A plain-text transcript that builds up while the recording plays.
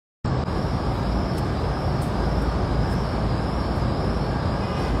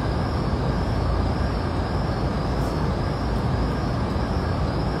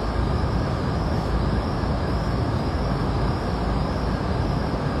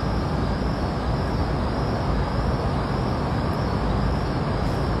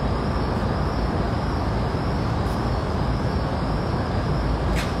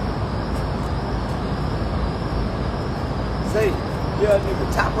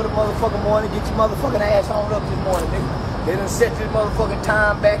for the motherfucking morning. Get your motherfucking ass on up this morning, nigga. They done set this motherfucking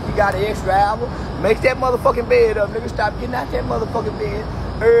time back. You got an extra hour. Make that motherfucking bed up, nigga. Stop getting out that motherfucking bed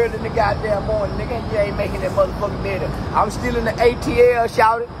early in the goddamn morning, nigga. You ain't making that motherfucking bed up. I'm still in the ATL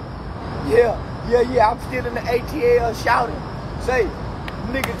shouting. Yeah. I'm still in the ATL shouting. Say,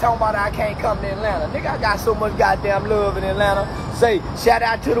 nigga talking about I can't come to Atlanta. Nigga, I got so much goddamn love in Atlanta. Say, shout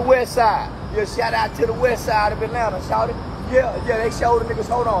out to the west side. Yeah, shout out to the west side of Atlanta. Shout it. Yeah, they showed the niggas.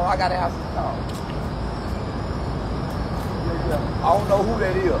 Hold on, I gotta answer the call. Yeah. I don't know who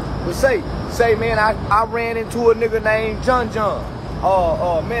that is. But say, man, I ran into a nigga named John.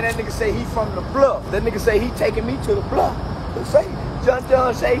 Man, that nigga say he from the bluff. That nigga say he taking me to the bluff. But say,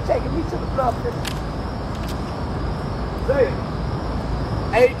 John say he taking me to the bluff, nigga. Say,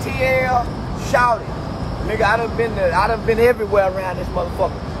 ATL shouted. Nigga, I done been everywhere around this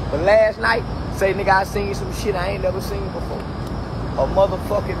motherfucker. But last night, say nigga, I seen some shit I ain't never seen before. A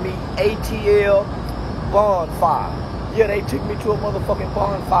motherfucking ATL bonfire. Yeah, they took me to a motherfucking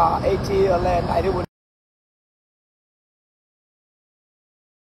bonfire, ATL last night. It was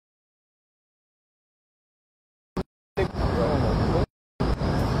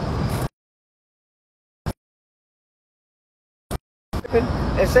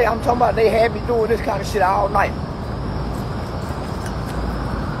and say I'm talking about they had me doing this kind of shit all night.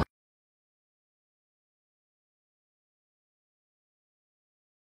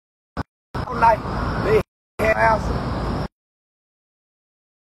 All night they had answer.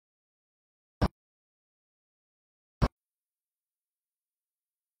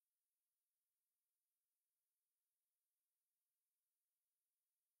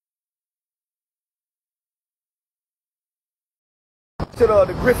 To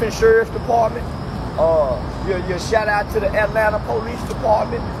the Griffin Sheriff's Department, your shout out to the Atlanta Police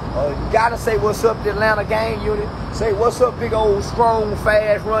Department. You gotta say what's up to Atlanta Gang Unit. Say what's up, big old strong,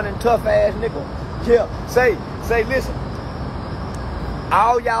 fast running, tough ass nigga. Yeah, say listen,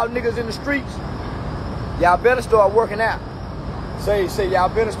 all y'all niggas in the streets, y'all better start working out. Say y'all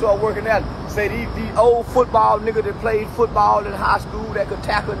better start working out. Say these old football niggas that played football in high school that could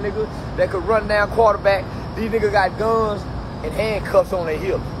tackle niggas, that could run down quarterback. These niggas got guns and handcuffs on their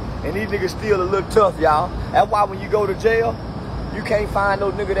hips. And these niggas still a little tough, y'all. That's why when you go to jail, you can't find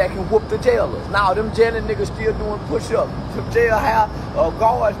no nigga that can whoop the jailers. Now, them jailing niggas still doing push-ups. Some jailhouse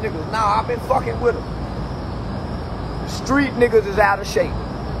guards niggas. Now, I've been fucking with them. Street niggas is out of shape.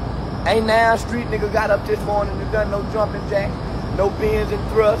 Ain't now street niggas got up this morning and done no jumping jacks, no bends and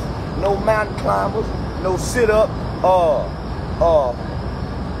thrusts, no mountain climbers, no sit-up.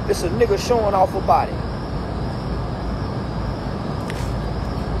 It's a nigga showing off a body.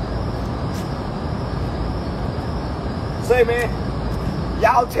 Say, man,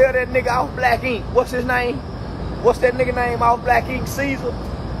 y'all tell that nigga off Black Ink. What's his name? What's that nigga name off Black Ink? Caesar?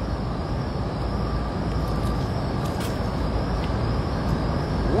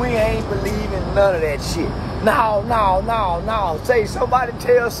 We ain't believing none of that shit. No. Say, somebody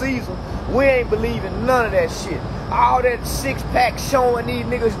tell Caesar, we ain't believing none of that shit. All that six-pack showing these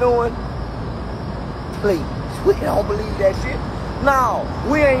niggas doing, please, we don't believe that shit. No,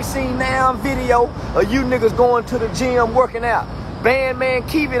 we ain't seen now video of you niggas going to the gym working out. Bandman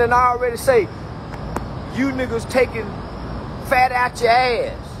Kevin and I already say, you niggas taking fat out your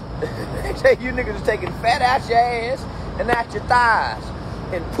ass. They say you niggas is taking fat out your ass and out your thighs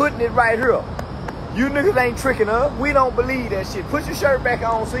and putting it right here. You niggas ain't tricking us. We don't believe that shit. Put your shirt back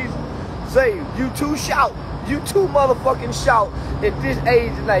on, Caesar. Say, you too shout. You too motherfucking shout at this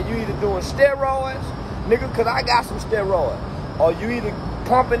age tonight. You either doing steroids, nigga, cause I got some steroids. Or you either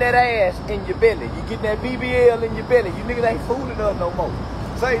pumping that ass in your belly. You getting that BBL in your belly. You niggas ain't fooling us no more.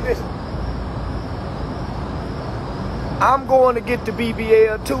 Say, listen. I'm going to get the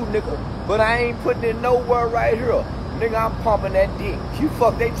BBL too, nigga. But I ain't putting it nowhere right here. Nigga, I'm pumping that dick. You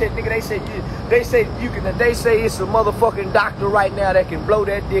fuck, they say, nigga, they say it's a motherfucking doctor right now that can blow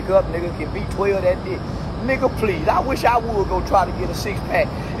that dick up, nigga, can B12 that dick. Nigga, please, I wish I would go try to get a six-pack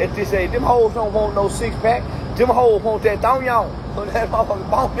at this age. Them hoes don't want no six-pack. Them hoes want that thong-yon. That motherfucking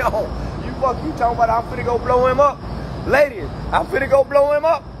bone-yon. You talking about I'm finna go blow him up? Ladies, I'm finna go blow him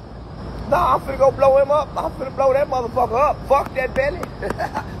up. Nah, I'm finna go blow him up. I'm finna blow that motherfucker up. Fuck that belly.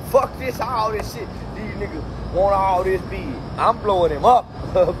 Fuck this, all this shit. These niggas want all this big. I'm blowing him up.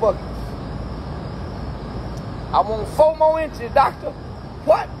 Fuck it. I want 4 more inches, doctor.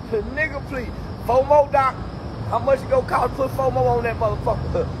 What? Nigga, please. 4 more, doc. How much it gonna cost to put 4 more on that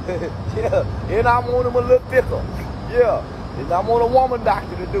motherfucker? Yeah. And I want him a little thicker. Yeah. And I want a woman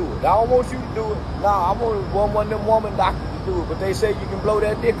doctor to do it. I don't want you to do it. Nah, I want one of them woman doctors to do it. But they say you can blow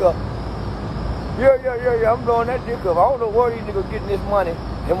that dick up. Yeah, I'm doing that shit because I don't know where these niggas getting this money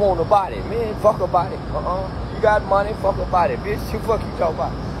and want a body. Man, fuck a body. You got money, fuck a body. Bitch, you fuck you talking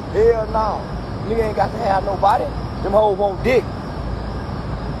about? Hell no. Nigga ain't got to have no body. Them hoes want dick.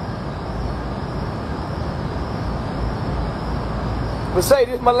 But say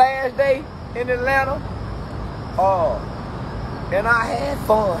this my last day in Atlanta. And I had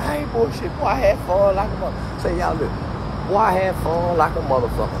fun. I ain't bullshit. Boy, I had fun like a motherfucker. Say y'all look. Boy, I had fun like a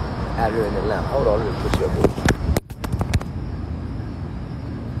motherfucker out here in Atlanta. Hold on, let me put you up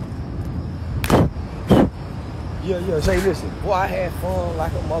here. Yeah, say listen. Boy, I had fun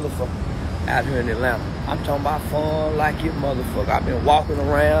like a motherfucker out here in Atlanta. I'm talking about fun like your motherfucker. I've been walking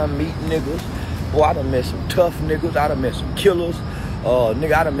around meeting niggas. Boy, I done met some tough niggas. I done met some killers.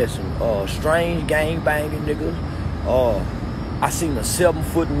 Nigga, I done met some strange gang banging niggas. I seen a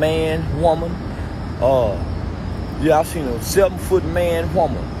 7-foot man, woman. Yeah, I seen a 7-foot man,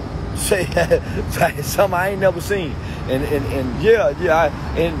 woman. Say something I ain't never seen. And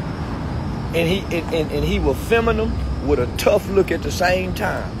he was feminine with a tough look at the same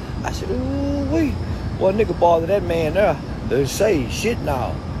time. I said, ooh wee. Well, nigga bothered that man there. They say shit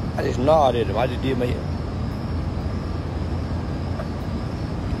now. I just nodded at him. I just did my head.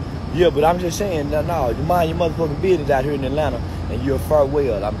 Yeah, but I'm just saying, no, you mind your motherfucking business out here in Atlanta, and you're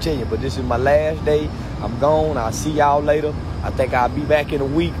farewell. I'm telling you, but this is my last day. I'm gone. I'll see y'all later. I think I'll be back in a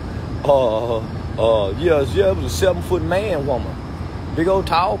week. Yeah, it was a 7-foot man, woman. Big old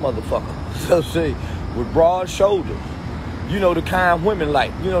tall motherfucker. So see, with broad shoulders. You know the kind women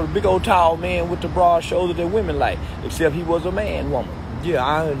like. You know the big old tall man with the broad shoulders that women like. Except he was a man, woman. Yeah,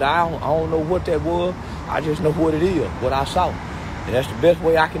 I don't know what that was. I just know what it is, what I saw. And that's the best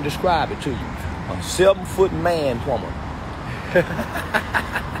way I can describe it to you. A 7-foot man, woman.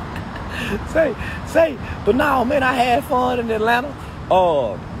 say, but no, man, I had fun in Atlanta.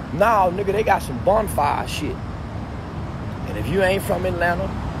 Now, nigga, they got some bonfire shit. And if you ain't from Atlanta,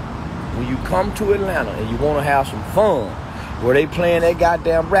 when you come to Atlanta and you want to have some fun, where they playing that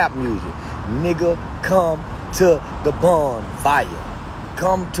goddamn rap music, nigga, come to the bonfire.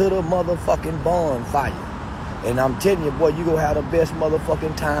 Come to the motherfucking bonfire. And I'm telling you, boy, you gonna have the best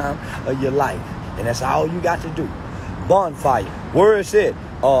motherfucking time of your life. And that's all you got to do. Bonfire. Where is it?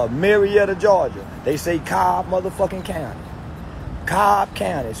 Marietta, Georgia. They say Cobb motherfucking County. Cobb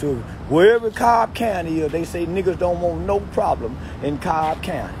County. So wherever Cobb County is, they say niggas don't want no problem in Cobb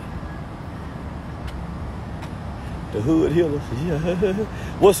County. The Hood Hillers. Yeah.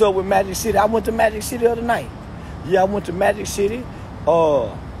 What's up with Magic City? I went to Magic City the other night. Yeah, I went to Magic City.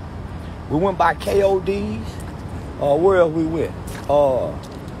 We went by KODs. Where else we went?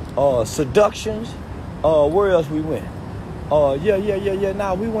 Seductions. Where else we went? Yeah.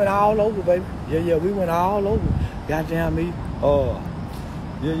 Nah, we went all over, baby. Yeah, we went all over. Goddamn me.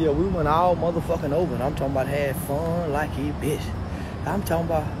 Yeah, we went all motherfucking over. And I'm talking about had fun like he bitch. I'm talking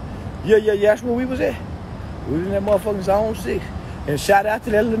about, yeah, that's where we was at. We was in that motherfucking Zone 6. And shout out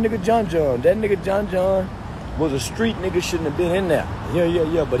to that little nigga John. That nigga John was a street nigga, shouldn't have been in there.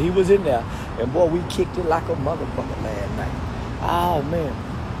 Yeah, but he was in there. And boy, we kicked it like a motherfucker last night. Oh, man.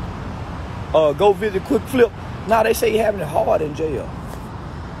 Go visit Quick Flip. Now they say he having it hard in jail.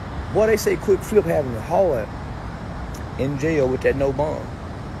 Boy, they say Quick Flip having it hard in jail with that no bond.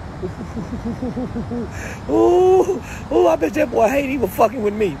 Ooh, I bet that boy ain't even fucking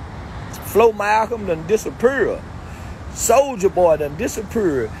with me. Flo Malcolm done disappeared. Soldier Boy done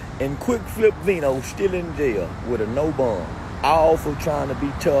disappeared. And Quick Flip Vino still in jail with a no bond. All for trying to be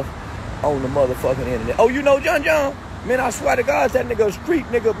tough on the motherfucking internet. Oh, you know John? Man, I swear to God, that nigga a street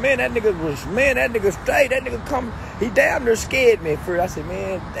nigga. Man, that nigga straight. That nigga come, he damn near scared me at first. I said,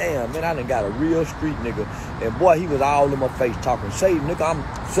 man, damn, man, I done got a real street nigga. And boy, he was all in my face talking. Say, nigga, I'm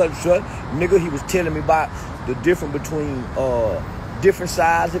such. Nigga, he was telling me about the difference between different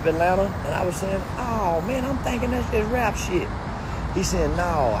sides of Atlanta. And I was saying, oh, man, I'm thinking that's just rap shit. He said,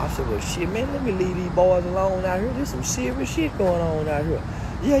 no. I said, well, shit, man, let me leave these boys alone out here. There's some serious shit going on out here.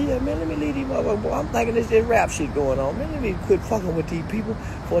 Yeah, man, let me leave these motherfuckers. Boy, I'm thinking there's just rap shit going on. Man, let me quit fucking with these people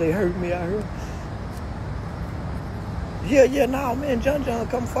before they hurt me out here. Yeah, nah, man, John,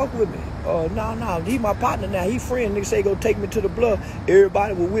 come fuck with me. No, he my partner now. He friend. Nigga say go take me to the bluff.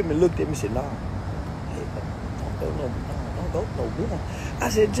 Everybody was with me looked at me and said, nah. Hey, don't go no bluff. I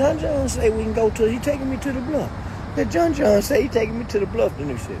said, John say we can go to, he taking me to the bluff. Then John say he taking me to the bluff. Then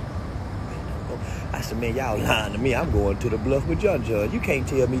he said, I said, man, y'all lying to me. I'm going to the bluff with John. You can't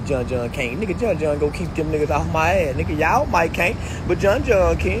tell me John can't. Nigga, John go keep them niggas off my ass. Nigga, y'all might can't, but John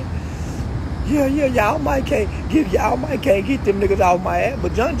can. Yeah, y'all might can't get them niggas off my ass,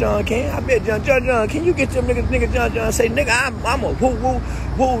 but John can. I bet John, can you get them nigga John say, nigga, I'm a woo,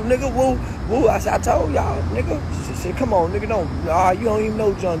 nigga, woo, woo. I said, I told y'all, nigga. She said, come on, nigga, you don't even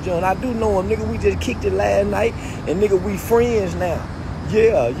know John. I do know him, nigga. We just kicked it last night, and nigga, we friends now.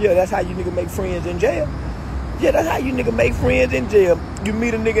 Yeah, that's how you nigga make friends in jail. Yeah, that's how you nigga make friends in jail. You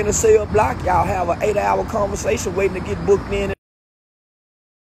meet a nigga in a cell block, y'all have an 8-hour conversation waiting to get booked in.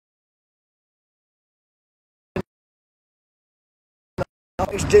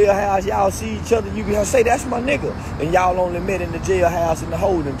 Next jailhouse, y'all see each other, you can say that's my nigga, and y'all only met in the jailhouse in the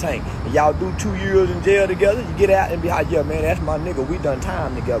holding tank, and y'all do 2 years in jail together. You get out and be like, yeah, man, that's my nigga. We done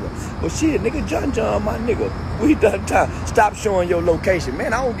time together. Well, shit, nigga, John, my nigga, we done time. Stop showing your location,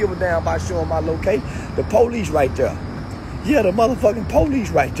 man. I don't give a damn about showing my location. The police right there. Yeah, the motherfucking police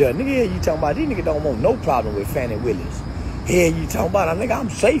right there, nigga. Yeah, you talking about these niggas don't want no problem with Fannie Willis. Yeah, you talking about, nigga, I'm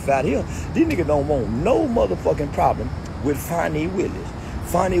safe out here. These niggas don't want no motherfucking problem with Fannie Willis.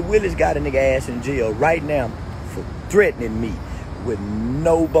 Fannie Willis got a nigga ass in jail right now for threatening me with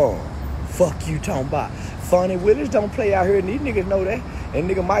no bond. Fuck you talking about. Fannie Willis don't play out here, and these niggas know that. And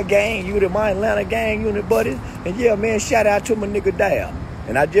nigga, my gang unit, my Atlanta gang unit buddies. And yeah, man, shout out to my nigga Dab.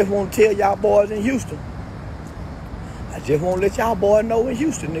 And I just want to tell y'all boys in Houston. I just want to let y'all boys know in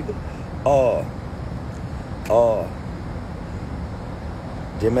Houston, nigga.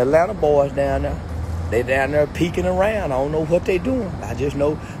 Them Atlanta boys down there. They down there peeking around. I don't know what they doing. I just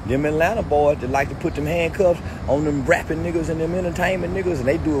know them Atlanta boys that like to put them handcuffs on them rapping niggas and them entertainment niggas, and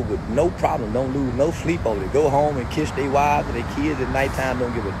they do it with no problem. Don't lose no sleep over it. Go home and kiss their wives and their kids at nighttime.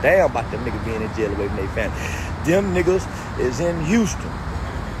 Don't give a damn about them niggas being in jail away from their family. Them niggas is in Houston.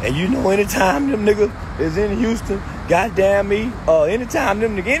 And you know anytime them niggas is in Houston, goddamn me, anytime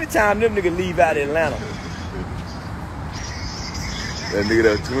them niggas leave out of Atlanta. That nigga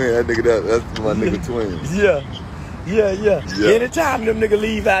that twin, that's my nigga twin. Yeah. Anytime them niggas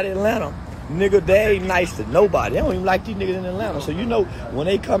leave out of Atlanta, nigga, they ain't nice to nobody. They don't even like these niggas in Atlanta. So you know, when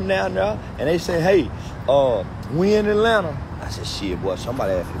they come down there and they say, hey, we in Atlanta, I said, shit, boy,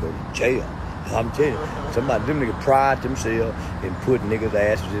 somebody has to go to jail. I'm telling you, them niggas pride themselves and put niggas'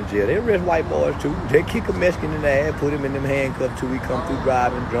 asses in jail. They arrest white boys too. They kick a Mexican in the ass, put him in them handcuffs till we come through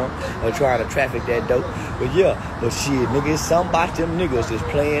driving drunk or trying to traffic that dope. But shit, nigga, it's something about them niggas that's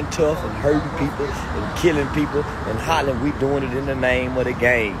playing tough and hurting people and killing people and hollering, we doing it in the name of the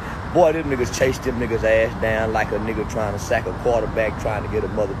game. Boy, them niggas chase them niggas' ass down like a nigga trying to sack a quarterback, trying to get a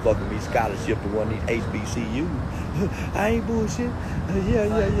motherfucking scholarship to one of these HBCUs. I ain't bullshit.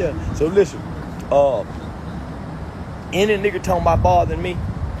 Yeah. So listen, any nigga talking about bothering me,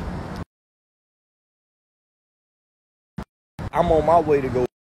 I'm on my way to go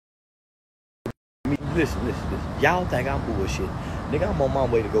meet. Listen. Y'all think I'm bullshit. Nigga, I'm on my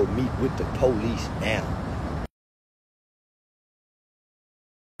way to go meet with the police now.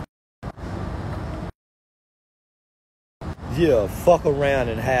 Yeah, fuck around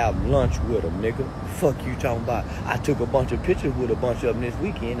and have lunch with them, nigga. Fuck you talking about. I took a bunch of pictures with a bunch of them this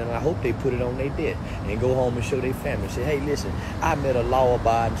weekend, and I hope they put it on their desk and go home and show their family. Say, hey, listen, I met a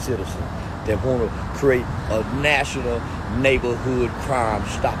law-abiding citizen that want to create a national neighborhood crime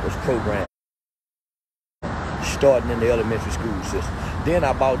stoppers program starting in the elementary school system. Then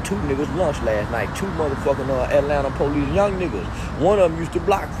I bought 2 niggas lunch last night. 2 motherfucking Atlanta police young niggas. One of them used to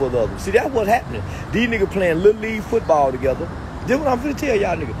block for the other. See, that's what's happening. These niggas playing Little League football together. This what I'm finna tell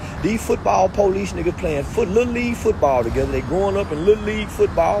y'all niggas. These football police niggas playing Little League football together. They growing up in Little League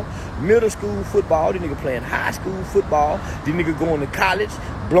football, middle school football. These niggas playing high school football. These niggas going to college,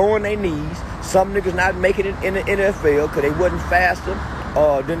 blowing their knees. Some niggas not making it in the NFL because they wasn't faster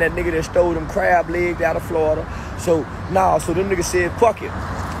than that nigga that stole them crab legs out of Florida. So them niggas said, fuck it.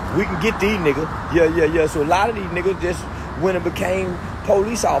 We can get these niggas. Yeah. So a lot of these niggas just went and became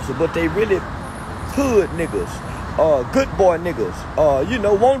police officers, but they really hood niggas, good boy niggas.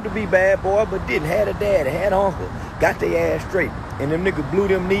 Wanted to be bad boy, but didn't. Had a dad, had an uncle, got their ass straight. And them niggas blew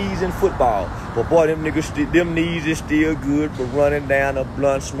them knees in football. But boy, them knees is still good for running down a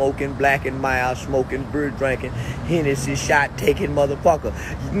blunt, smoking, black and mild, smoking, beer drinking, Hennessy shot taking motherfucker.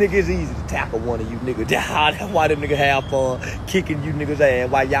 Niggas easy to tackle one of you niggas. That's why them niggas have fun kicking you niggas ass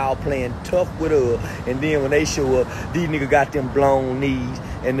while y'all playing tough with us. And then when they show up, these niggas got them blown knees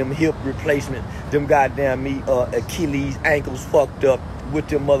and them hip replacement, them goddamn Achilles ankles fucked up. With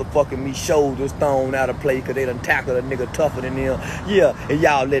them motherfucking me shoulders thrown out of place because they done tackled a nigga tougher than them. Yeah, and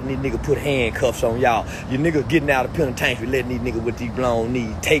y'all letting these niggas put handcuffs on y'all. You niggas getting out of penitentiary, letting these niggas with these blown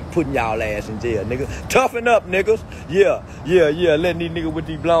knees putting y'all ass in jail, nigga. Toughen up, niggas. Yeah, letting these niggas with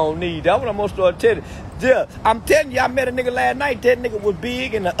these blown knees. That's what I'm gonna start telling you. Yeah, I'm telling you, I met a nigga last night. That nigga was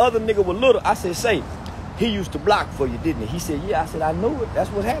big and the other nigga was little. I said, say, he used to block for you, didn't he? He said, yeah. I said, I knew it.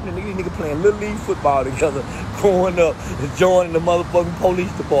 That's what's happening. These niggas playing Little League football together, growing up, and joining the motherfucking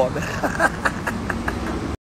police department.